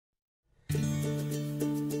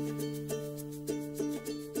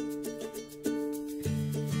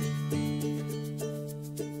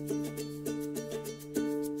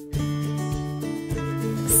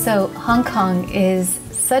So Hong Kong is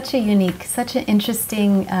such a unique, such an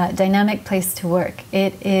interesting, dynamic place to work.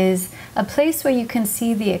 It is a place where you can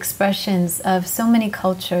see the expressions of so many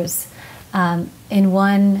cultures in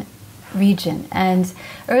one region. And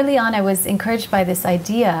early on, I was encouraged by this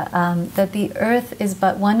idea that the earth is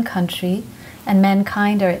but one country and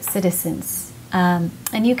mankind are its citizens.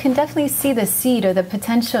 And you can definitely see the seed or the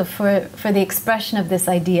potential for the expression of this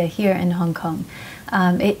idea here in Hong Kong.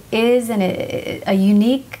 It is a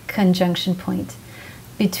unique conjunction point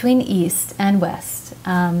between East and West.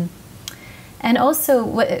 And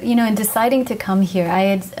also, in deciding to come here, I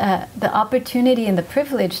had the opportunity and the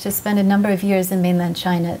privilege to spend a number of years in mainland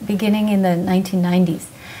China, beginning in the 1990s,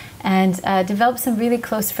 and developed some really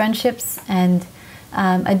close friendships and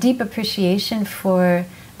a deep appreciation for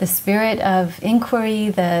the spirit of inquiry,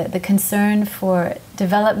 the concern for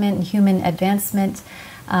development and human advancement.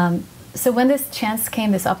 So when this chance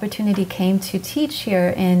came, this opportunity came to teach here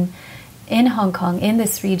in Hong Kong, in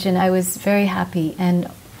this region, I was very happy,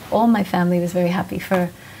 and all my family was very happy for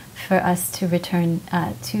us to return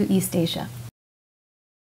to East Asia.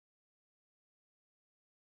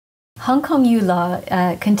 HKU Law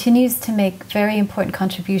continues to make very important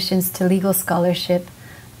contributions to legal scholarship,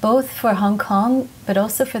 both for Hong Kong, but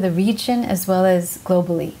also for the region as well as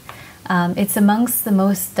globally. It's amongst the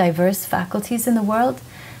most diverse faculties in the world,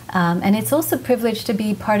 and it's also privileged to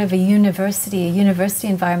be part of a university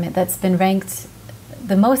environment that's been ranked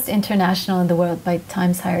the most international in the world by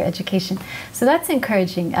Times Higher Education. So that's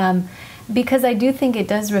encouraging, because I do think it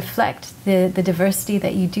does reflect the diversity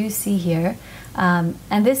that you do see here,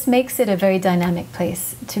 and this makes it a very dynamic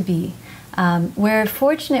place to be. We're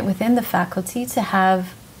fortunate within the faculty to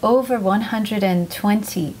have over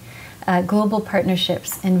 120 global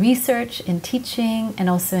partnerships in research, in teaching, and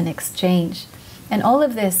also in exchange. And all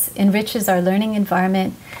of this enriches our learning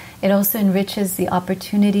environment. It also enriches the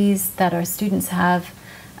opportunities that our students have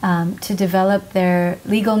to develop their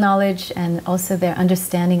legal knowledge and also their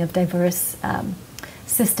understanding of diverse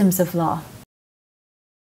systems of law.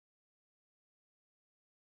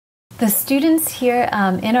 The students here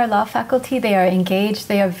in our law faculty, they are engaged,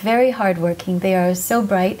 they are very hardworking, they are so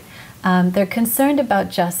bright. They're concerned about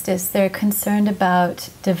justice, they're concerned about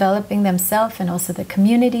developing themselves and also the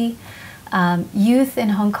community. Youth in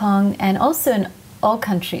Hong Kong and also in all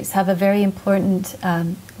countries have a very important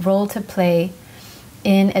role to play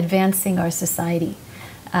in advancing our society.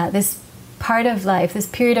 This part of life, this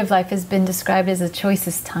period of life has been described as the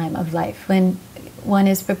choicest time of life, when one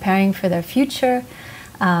is preparing for their future,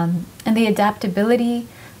 and the adaptability,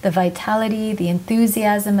 the vitality, the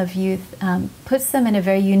enthusiasm of youth puts them in a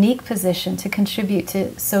very unique position to contribute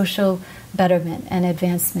to social betterment and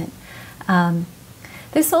advancement.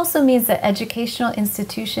 This also means that educational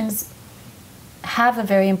institutions have a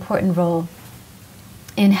very important role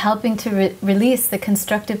in helping to release the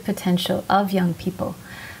constructive potential of young people.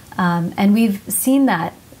 And we've seen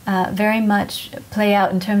that very much play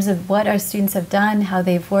out in terms of what our students have done, how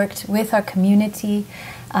they've worked with our community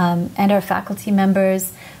and our faculty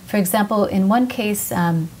members. For example, in one case,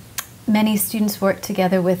 many students worked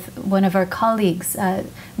together with one of our colleagues,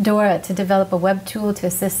 Dora, to develop a web tool to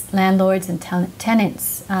assist landlords and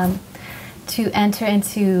tenants to enter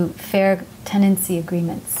into fair tenancy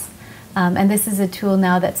agreements. And this is a tool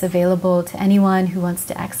now that's available to anyone who wants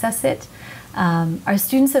to access it. Our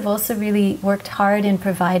students have also really worked hard in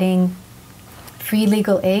providing free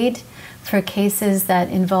legal aid for cases that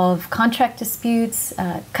involve contract disputes,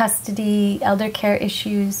 custody, elder care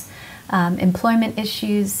issues, employment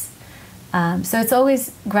issues. So it's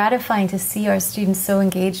always gratifying to see our students so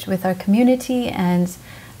engaged with our community and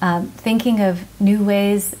thinking of new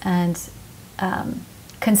ways and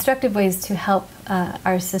constructive ways to help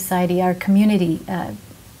our society, our community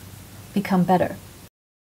become better.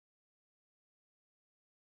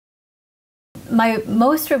 My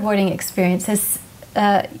most rewarding experience has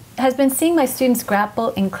been seeing my students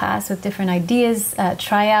grapple in class with different ideas,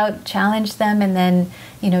 try out, challenge them, and then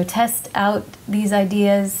test out these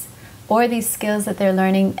ideas or these skills that they're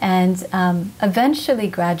learning, and eventually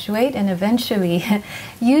graduate and eventually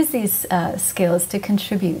use these skills to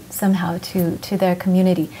contribute somehow to their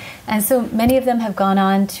community. And so many of them have gone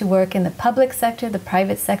on to work in the public sector, the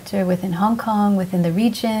private sector, within Hong Kong, within the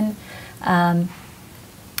region.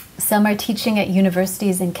 Some are teaching at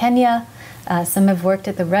universities in Kenya. Some have worked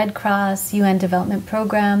at the Red Cross, UN Development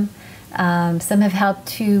Program. Some have helped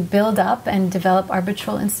to build up and develop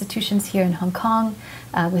arbitral institutions here in Hong Kong,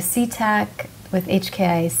 with CTAC, with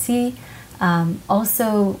HKIC,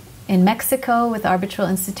 also in Mexico with arbitral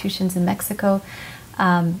institutions in Mexico.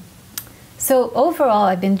 So overall,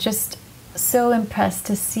 I've been just so impressed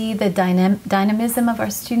to see the dynamism of our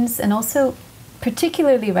students, and also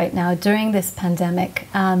particularly right now during this pandemic,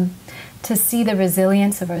 to see the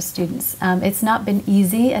resilience of our students. It's not been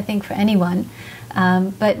easy, I think, for anyone,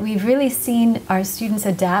 but we've really seen our students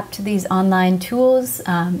adapt to these online tools,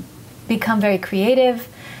 become very creative.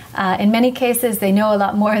 In many cases, they know a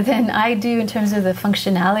lot more than I do in terms of the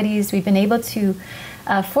functionalities. We've been able to,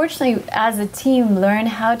 fortunately, as a team, learn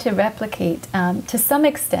how to replicate, to some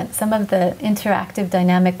extent, some of the interactive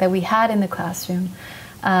dynamic that we had in the classroom,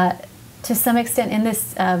 to some extent in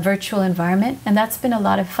this virtual environment. And that's been a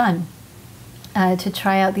lot of fun, to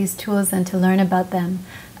try out these tools and to learn about them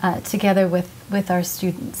together with our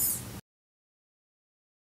students.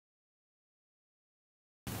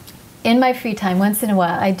 In my free time, once in a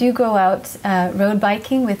while, I do go out road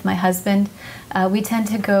biking with my husband. We tend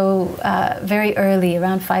to go very early,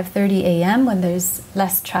 around 5:30 a.m. when there's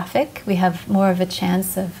less traffic. We have more of a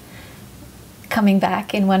chance of coming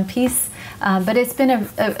back in one piece. But it's been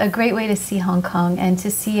a great way to see Hong Kong and to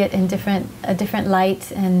see it in a different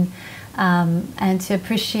light, and to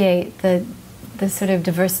appreciate the sort of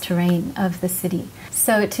diverse terrain of the city.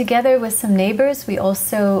 So together with some neighbors, we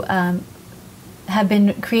also have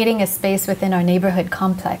been creating a space within our neighborhood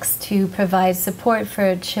complex to provide support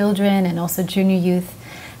for children and also junior youth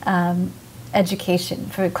education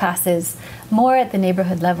for classes more at the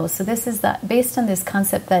neighborhood level. So this is based on this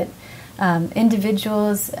concept that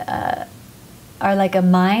individuals are like a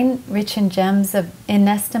mine rich in gems of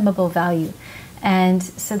inestimable value. And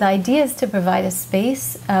so the idea is to provide a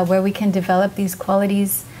space where we can develop these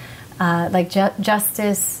qualities like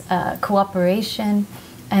justice, cooperation,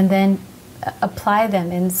 and then apply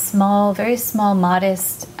them in small, very small,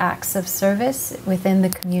 modest acts of service within the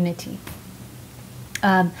community.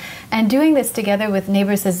 And doing this together with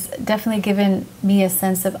neighbors has definitely given me a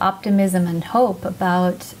sense of optimism and hope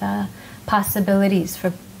about possibilities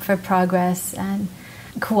for progress and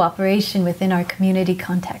cooperation within our community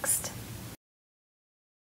context.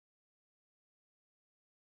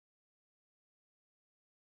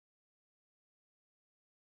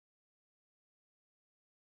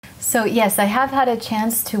 So yes, I have had a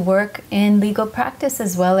chance to work in legal practice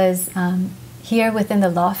as well as here within the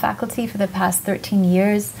law faculty for the past 13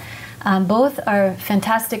 years. Both are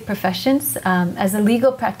fantastic professions. As a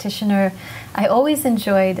legal practitioner, I always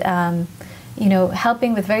enjoyed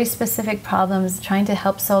helping with very specific problems, trying to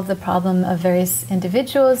help solve the problem of various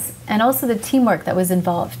individuals, and also the teamwork that was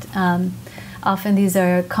involved. Often these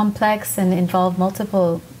are complex and involve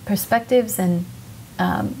multiple perspectives and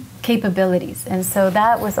capabilities, and so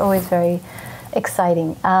that was always very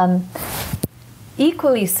exciting.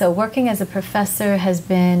 Equally so, working as a professor has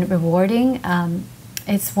been rewarding.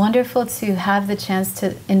 It's wonderful to have the chance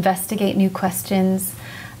to investigate new questions,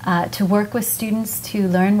 to work with students, to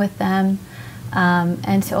learn with them,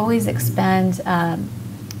 and to always expand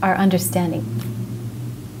our understanding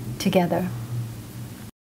together.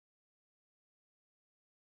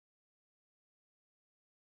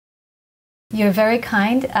 You're very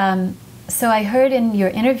kind. So I heard in your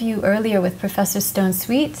interview earlier with Professor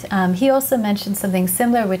Stone-Sweet, he also mentioned something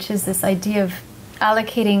similar, which is this idea of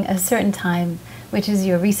allocating a certain time, which is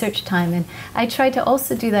your research time. And I try to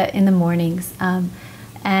also do that in the mornings,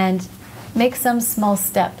 and make some small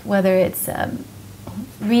step, whether it's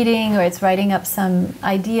reading or it's writing up some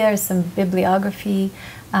idea or some bibliography,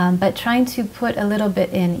 but trying to put a little bit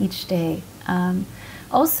in each day.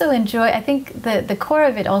 Also enjoy, I think the core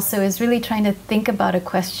of it also is really trying to think about a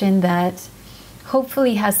question that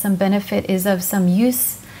hopefully has some benefit, is of some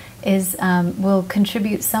use, will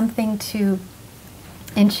contribute something to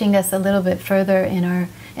inching us a little bit further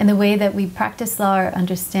in the way that we practice law or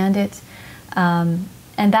understand it. And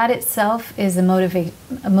that itself is a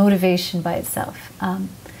motivation by itself.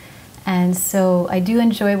 And so I do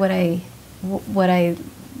enjoy what I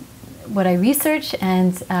research,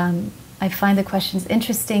 and I find the questions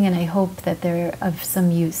interesting, and I hope that they're of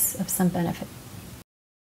some use, of some benefit.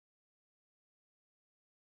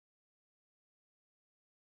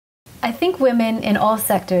 I think women in all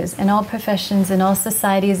sectors, in all professions, in all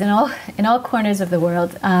societies, in all corners of the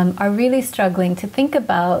world are really struggling to think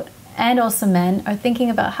about, and also men are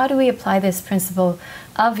thinking about, how do we apply this principle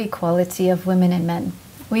of equality of women and men?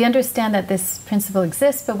 We understand that this principle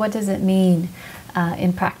exists, but what does it mean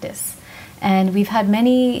in practice? And we've had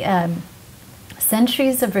many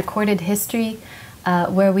centuries of recorded history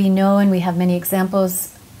where we know, and we have many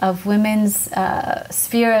examples of women's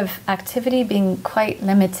sphere of activity being quite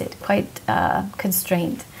limited, quite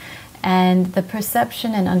constrained. And the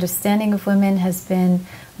perception and understanding of women has been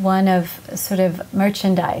one of sort of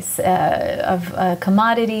merchandise, of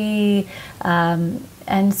commodity,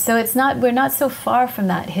 And so we're not so far from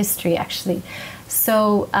that history, actually.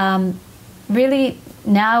 So really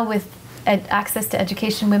now with access to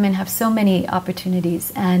education, women have so many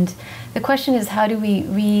opportunities. And the question is, how do we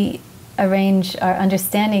rearrange our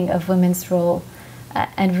understanding of women's role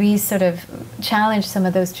and sort of challenge some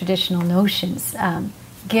of those traditional notions,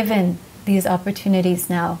 given these opportunities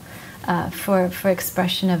now for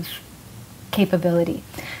expression of capability.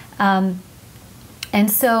 And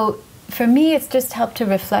so for me, it's just helped to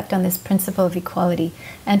reflect on this principle of equality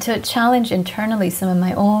and to challenge internally some of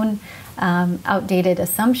my own outdated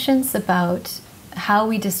assumptions about how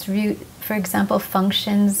we distribute, for example,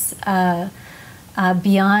 functions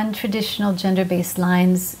beyond traditional gender-based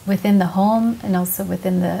lines within the home and also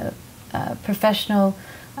within the professional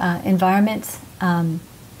environment.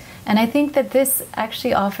 And I think that this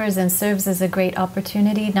actually offers and serves as a great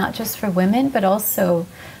opportunity, not just for women, but also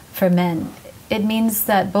for men. It means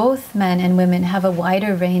that both men and women have a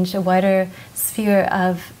wider range, a wider sphere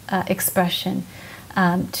of expression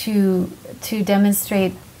to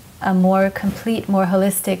demonstrate a more complete, more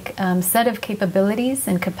holistic set of capabilities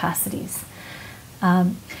and capacities.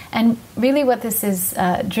 And really what this is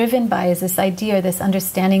driven by is this idea, this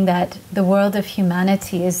understanding that the world of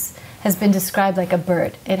humanity has been described like a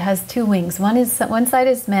bird. It has two wings. One side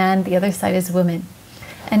is man, the other side is woman.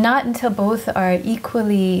 And not until both are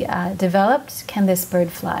equally developed can this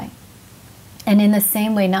bird fly. And in the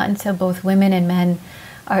same way, not until both women and men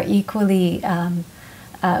are equally,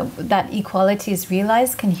 that equality is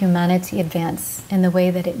realized, can humanity advance in the way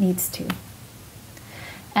that it needs to.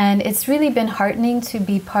 And it's really been heartening to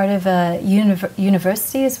be part of a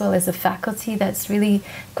university as well as a faculty that's really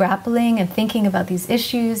grappling and thinking about these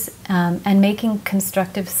issues and making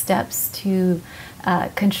constructive steps to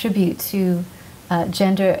contribute to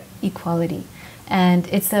gender equality. And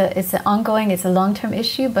it's an ongoing, it's a long-term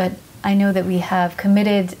issue, but I know that we have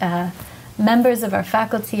committed members of our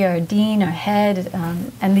faculty, our dean, our head,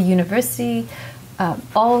 and the university,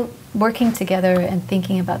 all working together and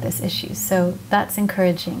thinking about this issue. So that's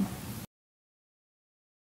encouraging.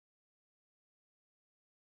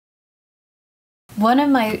 One of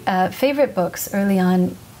my favorite books early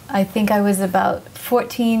on, I think I was about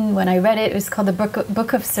 14 when I read it. It was called The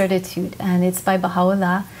Book of Certitude, and it's by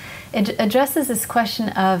Baha'u'llah. It addresses this question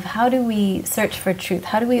of how do we search for truth?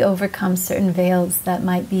 How do we overcome certain veils that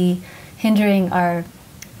might be hindering our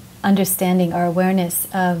understanding, our awareness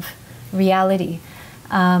of reality?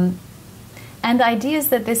 And the idea is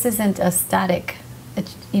that this isn't a static,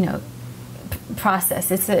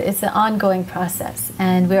 process. It's an ongoing process,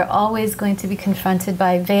 and we're always going to be confronted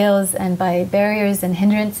by veils and by barriers and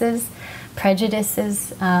hindrances,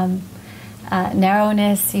 prejudices,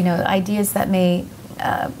 narrowness. Ideas that may,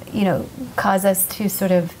 cause us to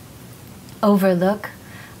sort of overlook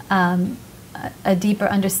a deeper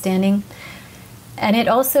understanding. And it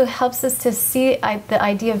also helps us to see the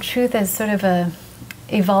idea of truth as sort of a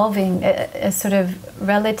sort of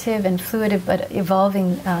relative and fluid but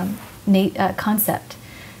evolving concept,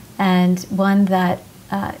 and one that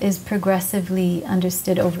is progressively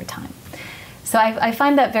understood over time. So I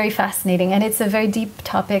find that very fascinating, and it's a very deep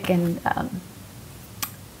topic, and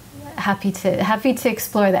happy to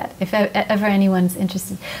explore that if ever anyone's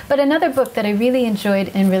interested. But another book that I really enjoyed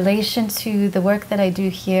in relation to the work that I do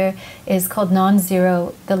here is called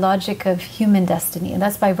Non-Zero: The Logic of Human Destiny, and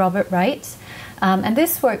that's by Robert Wright. And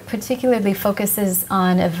this work particularly focuses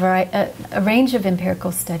on a range of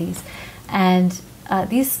empirical studies. And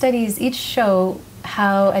these studies each show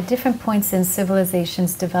how at different points in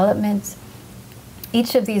civilization's development,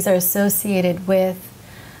 each of these are associated with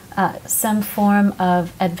some form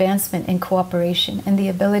of advancement in cooperation and the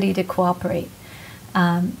ability to cooperate.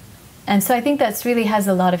 And so I think that really has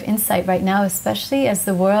a lot of insight right now, especially as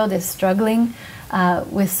the world is struggling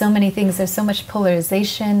with so many things. There's so much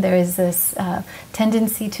polarization. There is this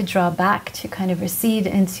tendency to draw back, to kind of recede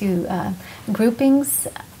into groupings,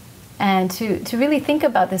 and to really think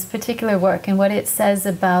about this particular work and what it says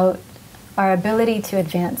about our ability to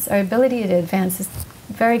advance. Our ability to advance is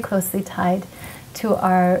very closely tied to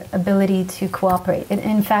our ability to cooperate.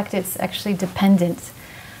 In fact, it's actually dependent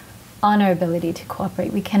on our ability to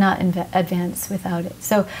cooperate. We cannot advance without it.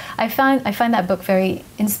 So I find that book very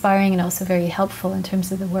inspiring and also very helpful in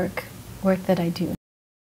terms of the work that I do.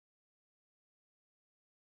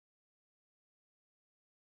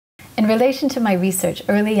 In relation to my research,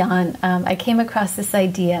 early on, I came across this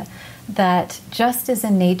idea that just as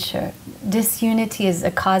in nature, disunity is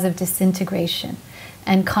a cause of disintegration,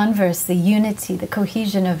 and conversely, unity, the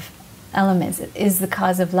cohesion of elements, is the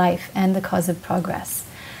cause of life and the cause of progress.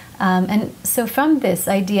 And so from this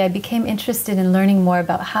idea, I became interested in learning more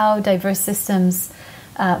about how diverse systems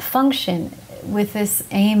function with this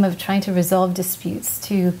aim of trying to resolve disputes,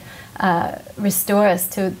 to restore us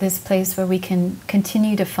to this place where we can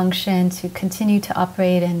continue to function, to continue to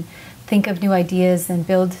operate and think of new ideas and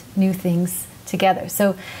build new things together.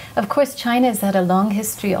 So, of course, China has had a long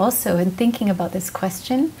history also in thinking about this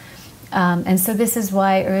question. And so this is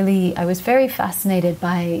why early I was very fascinated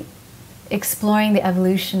by exploring the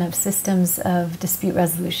evolution of systems of dispute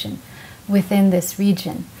resolution within this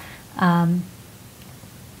region. And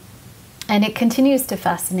it continues to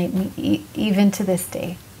fascinate me even to this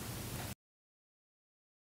day.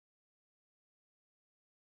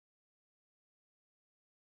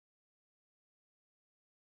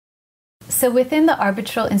 So within the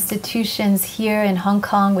arbitral institutions here in Hong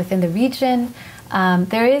Kong, within the region,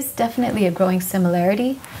 there is definitely a growing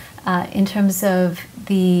similarity in terms of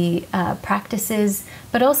the practices,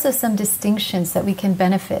 but also some distinctions that we can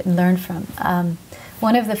benefit and learn from.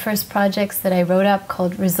 One of the first projects that I wrote up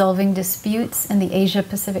called Resolving Disputes in the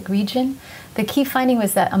Asia-Pacific region, the key finding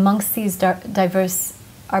was that amongst these diverse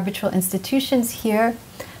arbitral institutions here,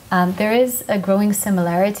 there is a growing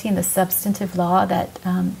similarity in the substantive law that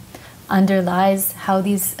underlies how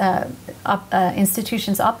these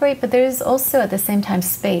institutions operate, but there is also at the same time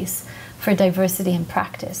space for diversity in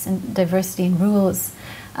practice and diversity in rules,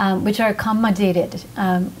 which are accommodated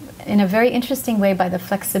in a very interesting way by the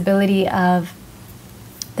flexibility of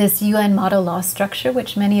this UN model law structure,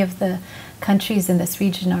 which many of the countries in this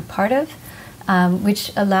region are part of,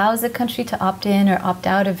 which allows a country to opt in or opt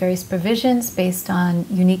out of various provisions based on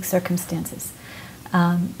unique circumstances.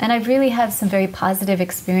 And I've really had some very positive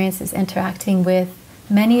experiences interacting with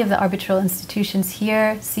many of the arbitral institutions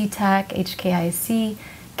here, CTAC, HKIC,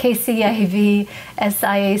 KCIV,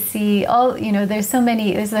 SIAC, all, you know, there's so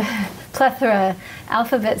many, there's a plethora,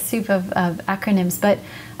 alphabet soup of acronyms, but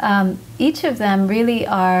each of them really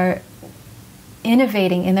are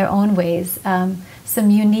innovating in their own ways, some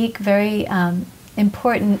unique, very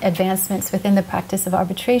important advancements within the practice of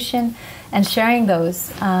arbitration and sharing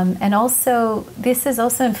those. And also, this is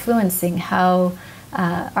also influencing how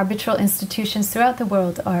arbitral institutions throughout the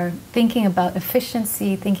world are thinking about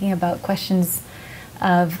efficiency, thinking about questions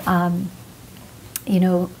of,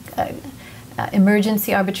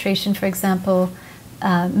 emergency arbitration, for example.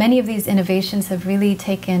 Many of these innovations have really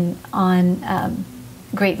taken on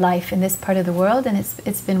great life in this part of the world, and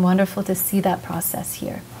it's been wonderful to see that process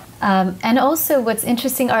here. And also what's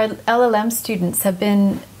interesting, our LLM students have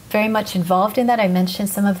been very much involved in that. I mentioned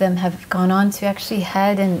some of them have gone on to actually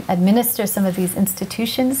head and administer some of these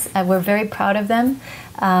institutions. We're very proud of them.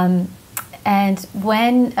 And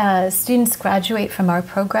when students graduate from our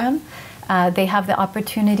program, they have the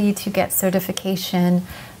opportunity to get certification,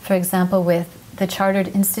 for example, with the Chartered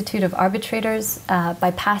Institute of Arbitrators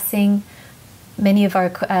by passing many of our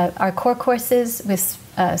core courses with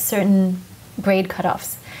certain grade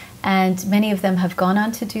cutoffs. And many of them have gone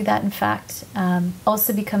on to do that, in fact.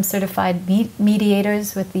 Also become certified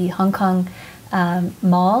mediators with the Hong Kong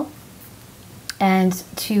Mall, and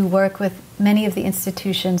to work with many of the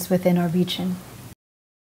institutions within our region.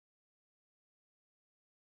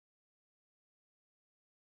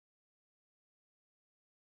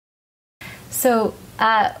 So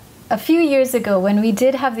a few years ago, when we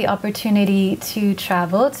did have the opportunity to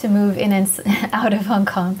travel, to move in and out of Hong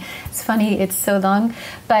Kong, it's funny, it's so long,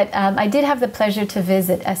 but I did have the pleasure to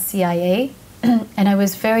visit SCIA, and I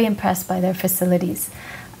was very impressed by their facilities.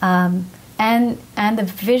 And the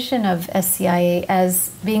vision of SCIA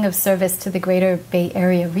as being of service to the Greater Bay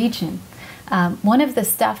Area region. One of the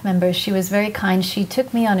staff members, she was very kind, she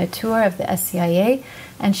took me on a tour of the SCIA,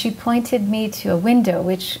 and she pointed me to a window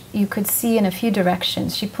which you could see in a few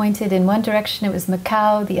directions. She pointed in one direction, it was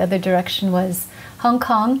Macau, the other direction was Hong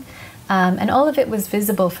Kong, and all of it was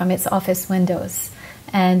visible from its office windows.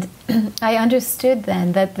 And I understood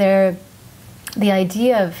then that the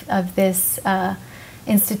idea of this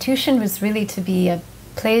institution was really to be a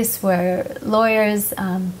place where lawyers,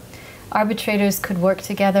 arbitrators could work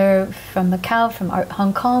together from Macau, from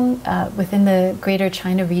Hong Kong, within the Greater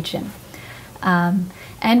China region.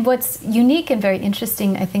 And what's unique and very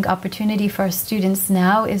interesting, I think, opportunity for our students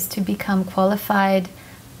now is to become qualified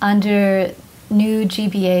under new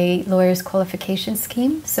GBA lawyers qualification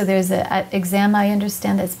scheme. So there's an exam, I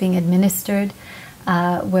understand, that's being administered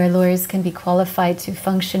where lawyers can be qualified to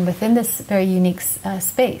function within this very unique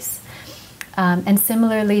space. And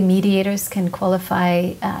similarly, mediators can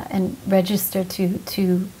qualify and register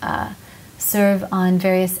to serve on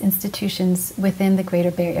various institutions within the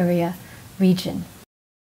Greater Bay Area region.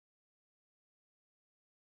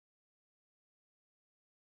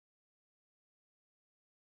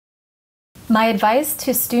 My advice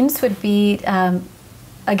to students would be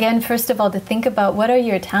again, first of all, to think about what are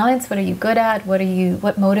your talents, what are you good at, what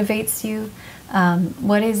motivates you,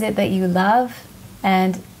 what is it that you love,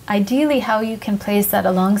 and ideally how you can place that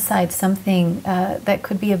alongside something that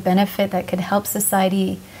could be a benefit, that could help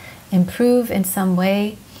society improve in some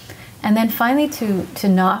way. And then finally to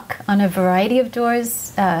knock on a variety of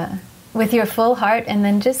doors with your full heart, and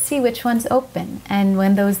then just see which one's open. And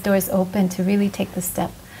when those doors open, to really take the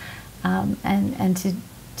step and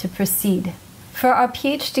to proceed. For our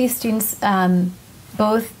PhD students,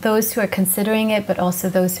 both those who are considering it, but also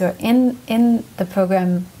those who are in the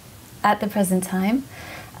program at the present time,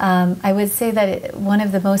 I would say that one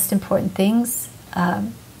of the most important things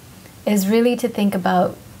is really to think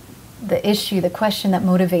about the issue, the question that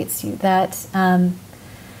motivates you, that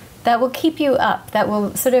will keep you up, that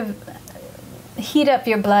will sort of heat up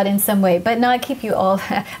your blood in some way, but not keep you all,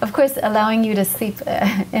 of course, allowing you to sleep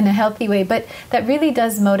in a healthy way, but that really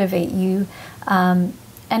does motivate you. And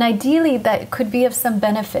ideally, that could be of some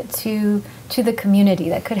benefit to the community,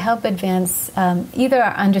 that could help advance either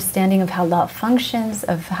our understanding of how law functions,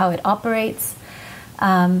 of how it operates,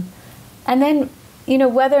 and then,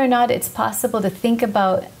 whether or not it's possible to think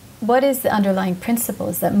about what is the underlying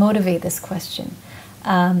principles that motivate this question.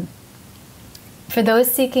 For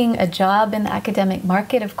those seeking a job in the academic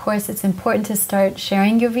market, of course, it's important to start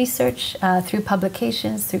sharing your research through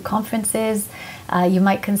publications, through conferences. You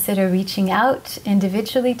might consider reaching out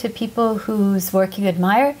individually to people whose work you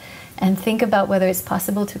admire and think about whether it's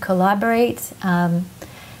possible to collaborate and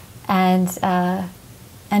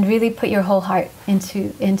really put your whole heart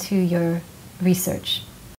into your research.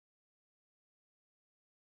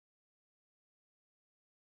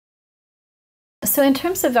 So in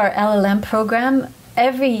terms of our LLM program,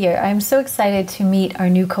 every year I'm so excited to meet our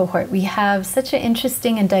new cohort. We have such an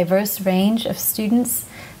interesting and diverse range of students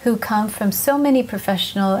who come from so many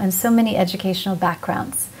professional and so many educational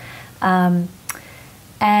backgrounds. And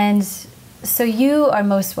so you are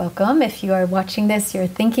most welcome. If you are watching this, you're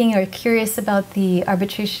thinking or curious about the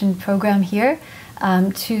arbitration program here,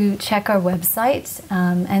 to check our website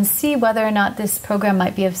and see whether or not this program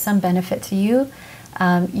might be of some benefit to you.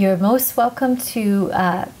 You're most welcome to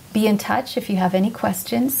be in touch if you have any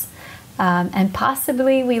questions. And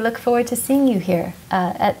possibly we look forward to seeing you here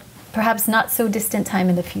at perhaps not so distant time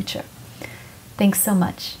in the future. Thanks so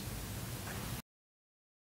much.